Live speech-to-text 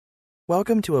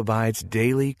Welcome to Abide's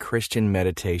Daily Christian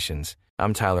Meditations.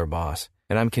 I'm Tyler Boss,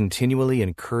 and I'm continually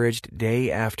encouraged day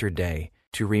after day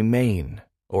to remain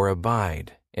or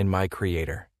abide in my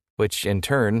Creator, which in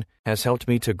turn has helped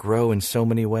me to grow in so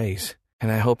many ways.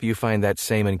 And I hope you find that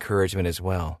same encouragement as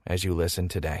well as you listen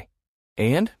today.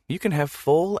 And you can have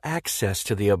full access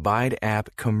to the Abide app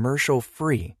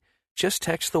commercial-free. Just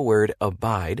text the word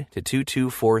ABIDE to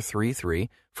 22433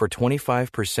 for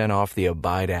 25% off the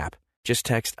Abide app. Just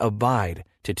text ABIDE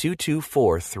to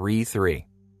 22433.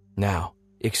 Now,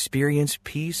 experience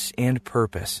peace and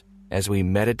purpose as we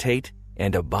meditate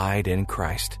and abide in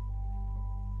Christ.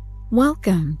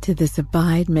 Welcome to this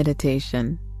Abide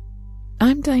Meditation.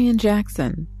 I'm Diane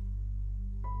Jackson.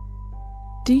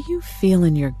 Do you feel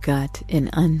in your gut an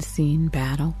unseen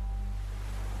battle?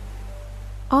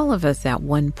 All of us at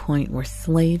one point were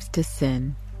slaves to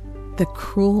sin, the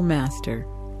cruel master.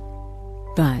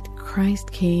 But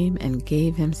Christ came and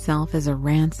gave himself as a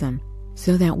ransom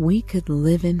so that we could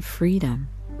live in freedom.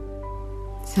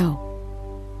 So,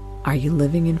 are you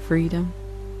living in freedom?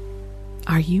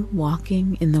 Are you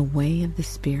walking in the way of the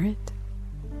Spirit?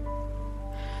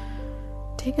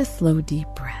 Take a slow, deep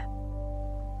breath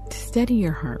to steady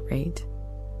your heart rate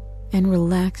and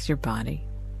relax your body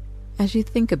as you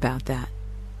think about that.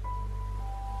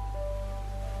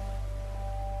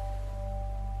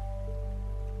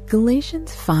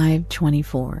 Galatians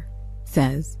 5:24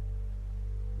 says,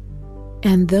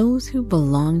 "And those who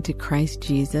belong to Christ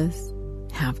Jesus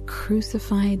have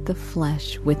crucified the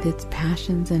flesh with its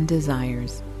passions and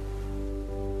desires."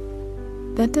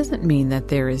 That doesn't mean that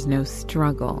there is no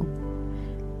struggle.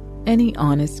 Any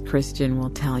honest Christian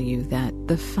will tell you that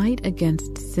the fight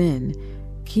against sin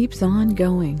keeps on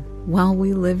going while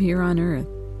we live here on earth.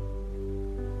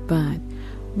 But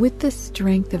with the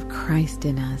strength of Christ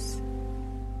in us,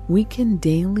 we can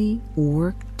daily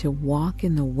work to walk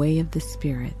in the way of the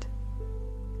Spirit.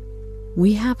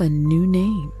 We have a new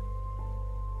name,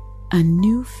 a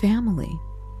new family.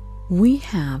 We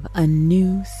have a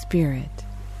new spirit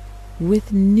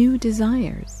with new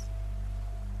desires.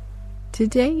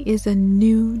 Today is a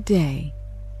new day.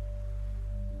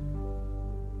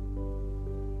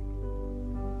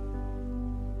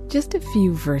 Just a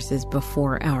few verses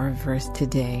before our verse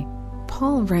today,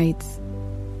 Paul writes,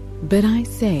 "But I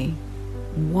say,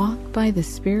 walk by the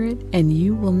Spirit, and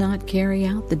you will not carry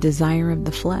out the desire of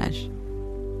the flesh."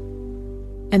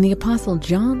 And the Apostle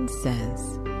John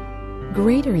says,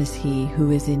 "Greater is he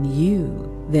who is in you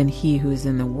than he who is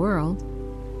in the world."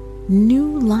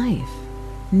 New life,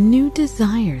 new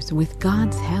desires with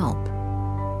God's help.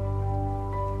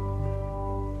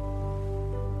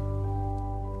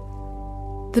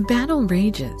 The battle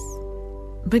rages,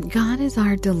 but God is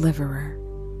our deliverer.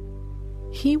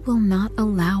 He will not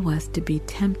allow us to be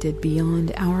tempted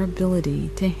beyond our ability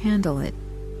to handle it,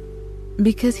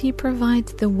 because He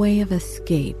provides the way of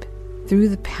escape through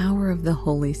the power of the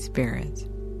Holy Spirit.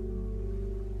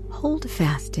 Hold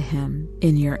fast to Him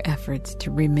in your efforts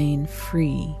to remain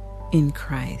free in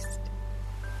Christ.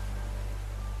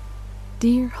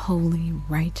 Dear holy,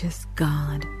 righteous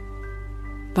God,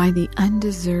 by the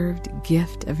undeserved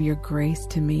gift of your grace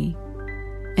to me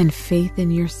and faith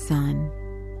in your Son,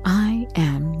 I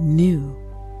am new,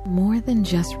 more than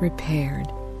just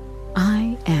repaired.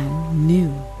 I am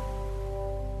new,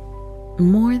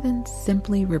 more than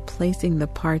simply replacing the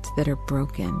parts that are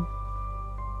broken.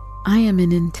 I am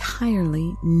an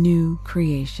entirely new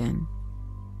creation.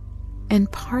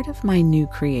 And part of my new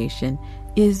creation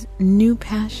is new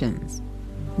passions,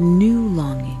 new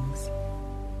longings,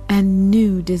 and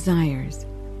new desires,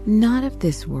 not of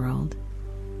this world,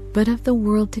 but of the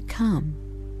world to come.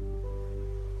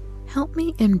 Help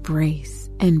me embrace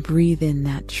and breathe in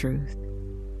that truth.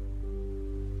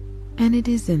 And it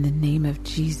is in the name of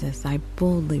Jesus I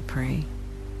boldly pray.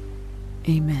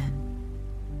 Amen.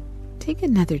 Take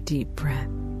another deep breath.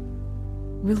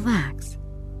 Relax.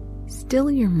 Still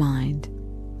your mind,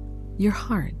 your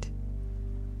heart,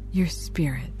 your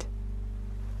spirit.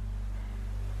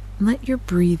 Let your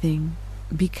breathing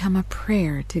become a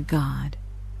prayer to God,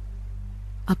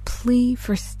 a plea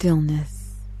for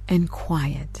stillness and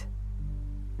quiet.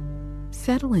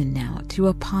 Settle in now to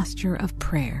a posture of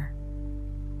prayer.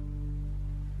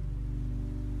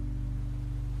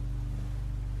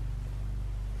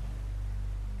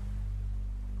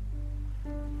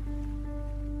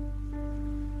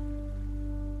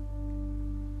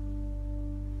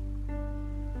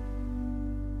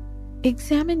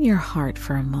 Examine your heart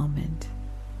for a moment.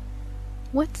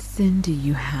 What sin do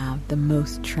you have the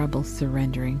most trouble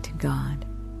surrendering to God?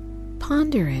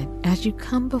 Ponder it as you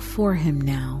come before Him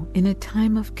now in a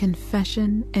time of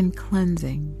confession and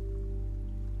cleansing.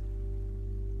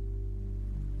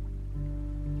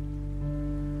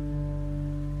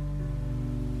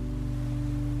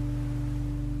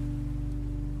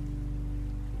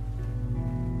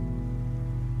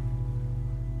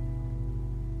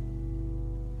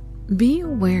 Be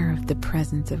aware of the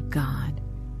presence of God.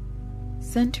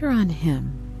 Center on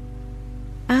Him.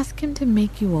 Ask Him to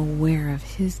make you aware of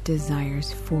His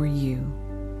desires for you,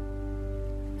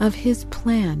 of His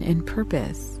plan and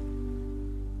purpose.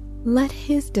 Let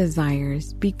His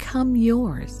desires become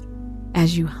yours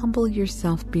as you humble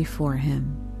yourself before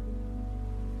Him.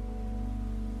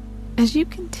 As you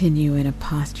continue in a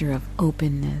posture of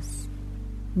openness,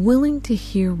 willing to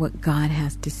hear what God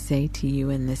has to say to you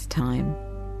in this time,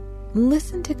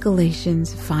 listen to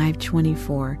Galatians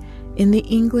 5:24 in the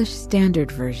English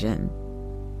Standard Version.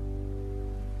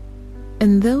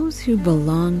 And those who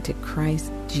belong to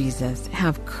Christ Jesus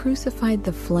have crucified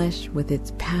the flesh with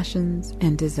its passions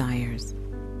and desires.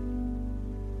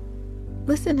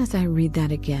 Listen as I read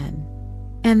that again.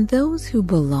 And those who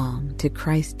belong to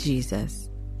Christ Jesus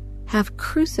have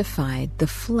crucified the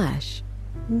flesh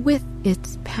with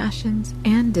its passions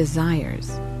and desires.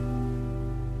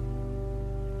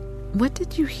 What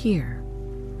did you hear?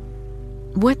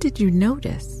 What did you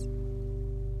notice?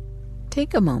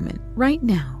 Take a moment right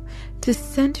now to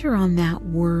center on that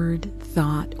word,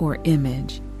 thought, or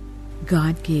image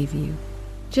God gave you.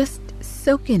 Just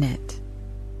soak in it.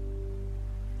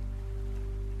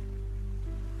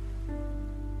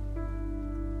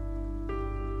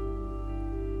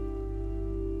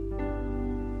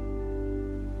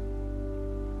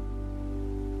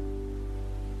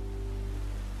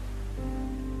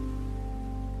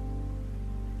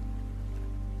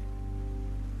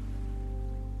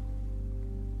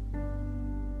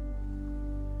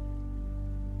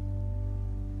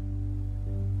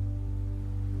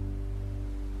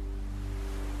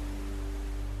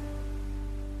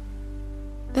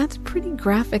 That's pretty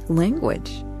graphic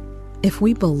language. If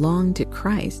we belong to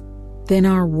Christ, then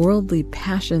our worldly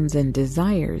passions and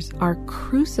desires are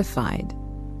crucified.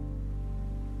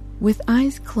 With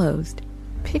eyes closed,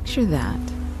 picture that.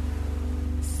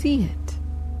 See it.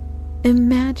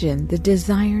 Imagine the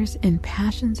desires and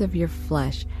passions of your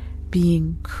flesh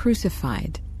being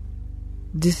crucified,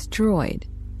 destroyed,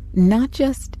 not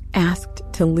just asked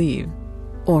to leave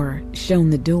or shown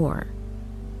the door.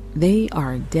 They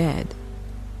are dead.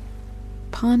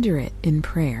 Ponder it in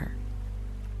prayer.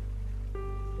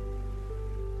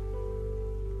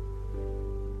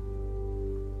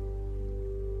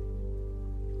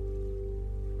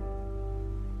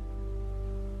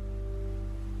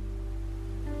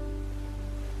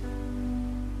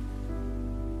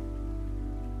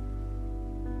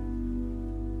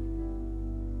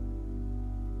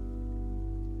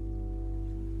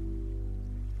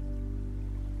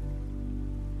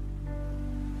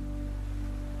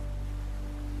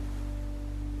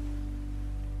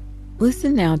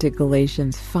 Listen now to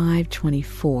Galatians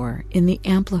 5:24 in the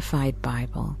Amplified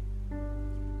Bible.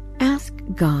 Ask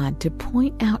God to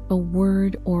point out a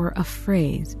word or a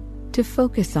phrase to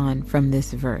focus on from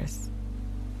this verse.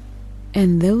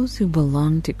 And those who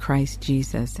belong to Christ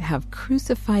Jesus have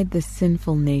crucified the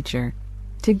sinful nature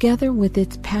together with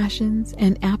its passions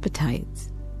and appetites.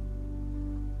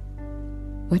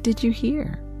 What did you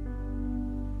hear?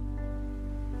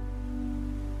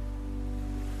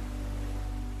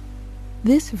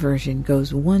 This version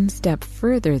goes one step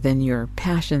further than your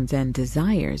passions and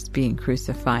desires being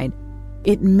crucified.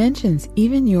 It mentions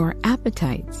even your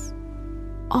appetites,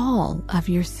 all of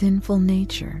your sinful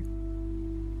nature.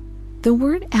 The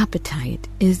word appetite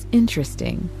is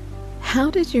interesting. How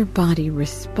does your body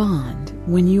respond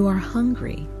when you are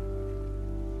hungry?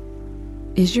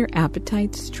 Is your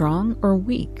appetite strong or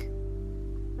weak?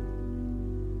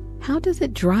 How does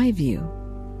it drive you?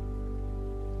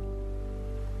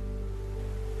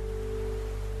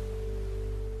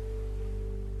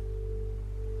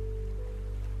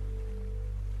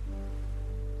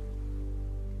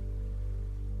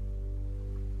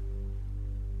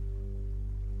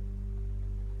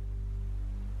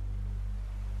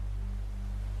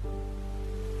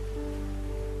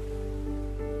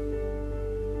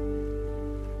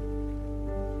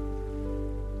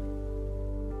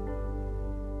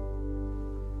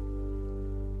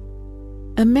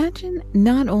 Imagine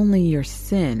not only your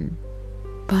sin,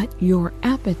 but your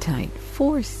appetite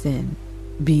for sin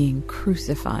being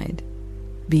crucified,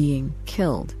 being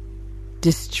killed,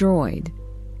 destroyed,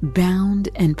 bound,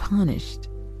 and punished.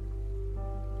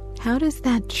 How does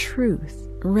that truth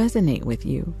resonate with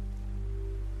you?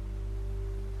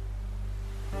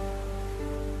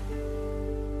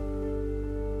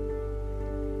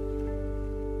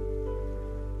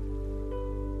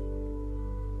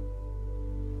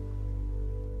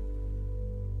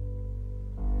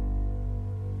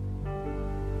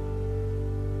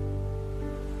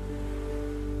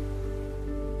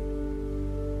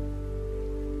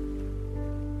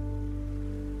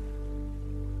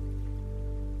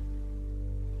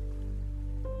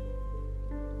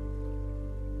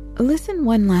 Listen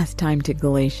one last time to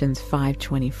Galatians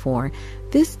 5:24,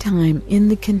 this time in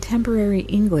the Contemporary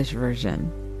English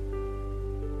Version.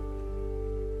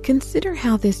 Consider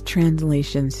how this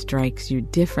translation strikes you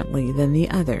differently than the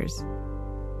others.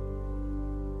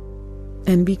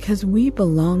 And because we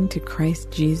belong to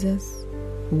Christ Jesus,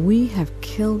 we have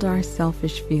killed our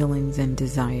selfish feelings and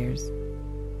desires.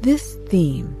 This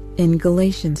theme in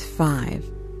Galatians 5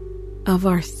 of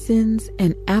our sins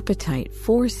and appetite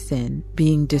for sin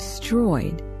being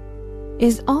destroyed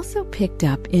is also picked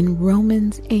up in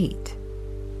Romans 8.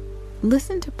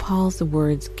 Listen to Paul's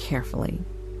words carefully.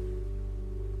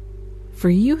 For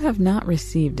you have not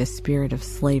received a spirit of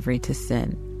slavery to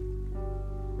sin,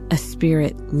 a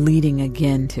spirit leading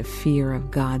again to fear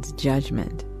of God's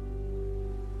judgment,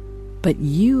 but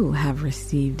you have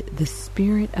received the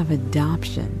spirit of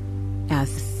adoption as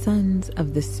sons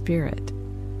of the Spirit,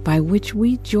 by which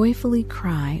we joyfully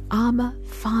cry, Abba,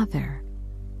 Father.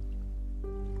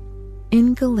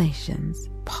 In Galatians,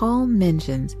 Paul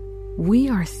mentions we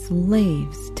are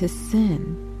slaves to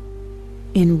sin.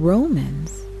 In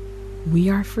Romans, we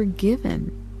are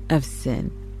forgiven of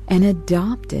sin and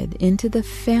adopted into the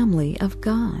family of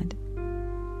God.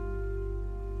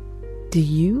 Do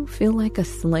you feel like a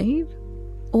slave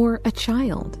or a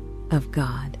child of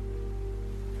God?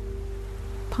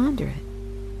 Ponder it.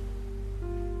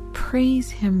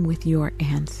 Praise Him with your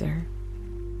answer.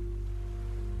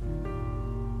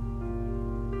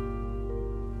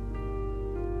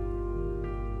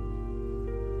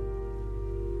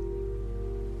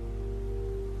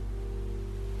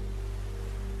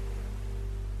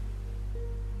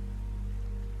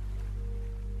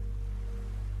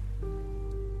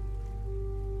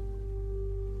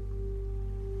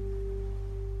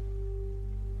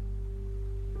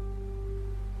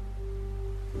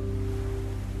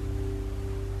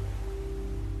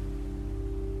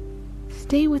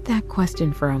 Stay with that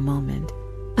question for a moment.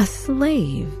 A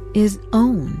slave is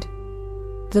owned,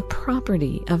 the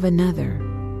property of another,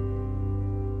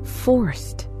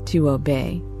 forced to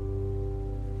obey.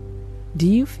 Do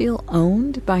you feel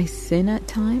owned by sin at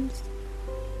times?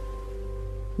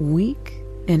 Weak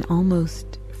and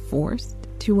almost forced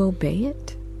to obey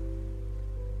it?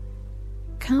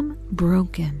 Come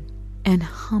broken and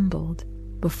humbled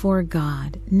before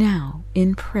God now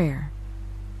in prayer,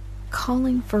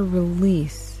 calling for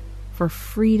release, for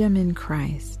freedom in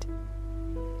Christ.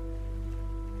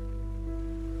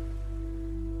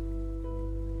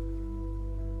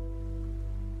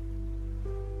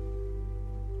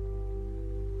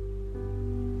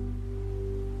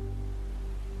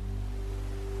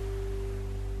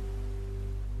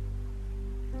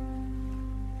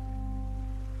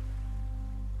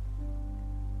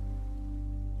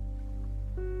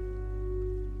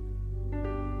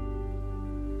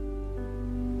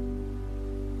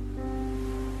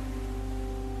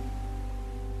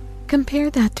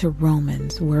 Compare that to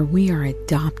Romans, where we are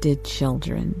adopted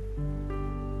children.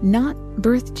 Not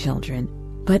birth children,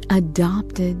 but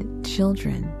adopted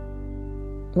children.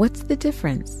 What's the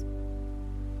difference?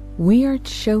 We are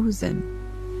chosen,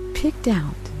 picked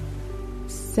out,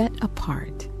 set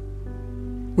apart,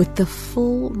 with the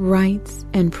full rights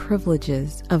and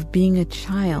privileges of being a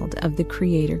child of the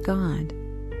Creator God.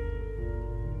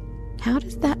 How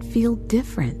does that feel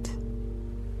different?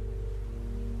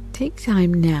 Take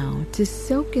time now to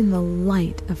soak in the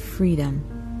light of freedom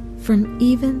from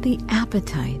even the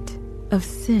appetite of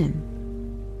sin.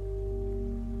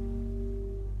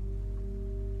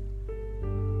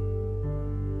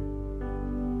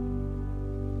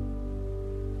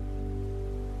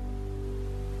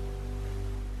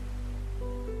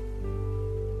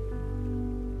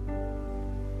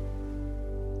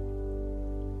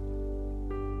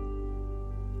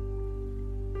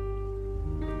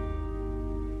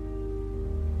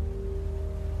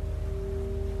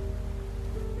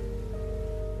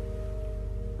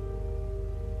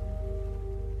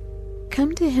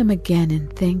 Come to Him again in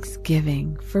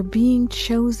thanksgiving for being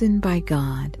chosen by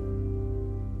God,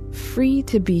 free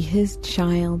to be His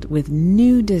child with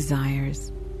new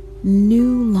desires,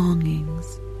 new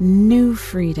longings, new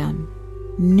freedom,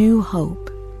 new hope,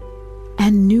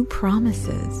 and new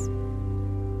promises.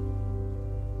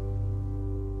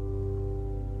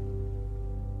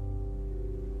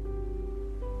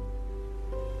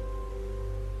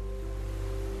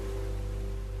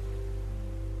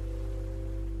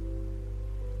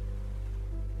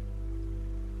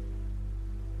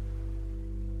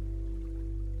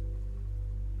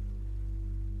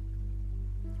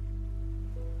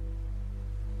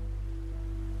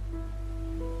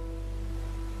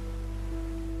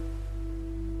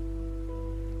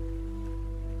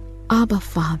 Abba,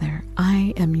 Father,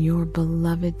 I am your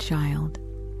beloved child.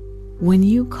 When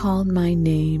you called my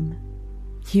name,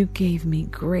 you gave me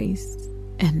grace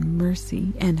and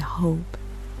mercy and hope.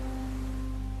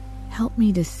 Help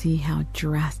me to see how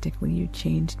drastically you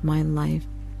changed my life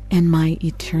and my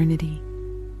eternity.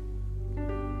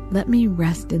 Let me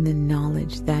rest in the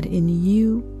knowledge that in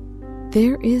you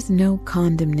there is no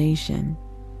condemnation.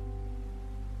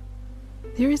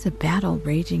 There is a battle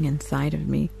raging inside of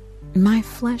me. My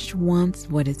flesh wants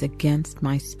what is against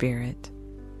my spirit.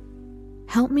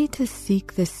 Help me to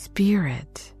seek the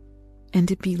Spirit and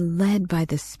to be led by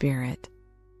the Spirit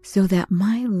so that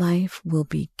my life will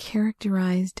be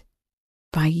characterized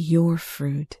by your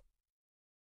fruit.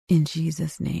 In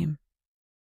Jesus' name,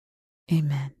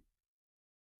 amen.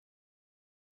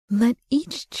 Let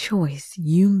each choice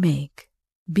you make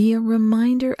be a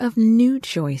reminder of new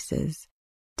choices,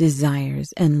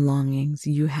 desires, and longings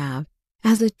you have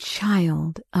as a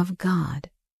child of God.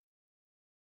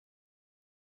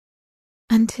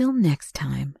 Until next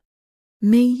time,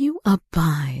 may you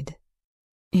abide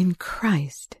in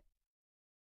Christ.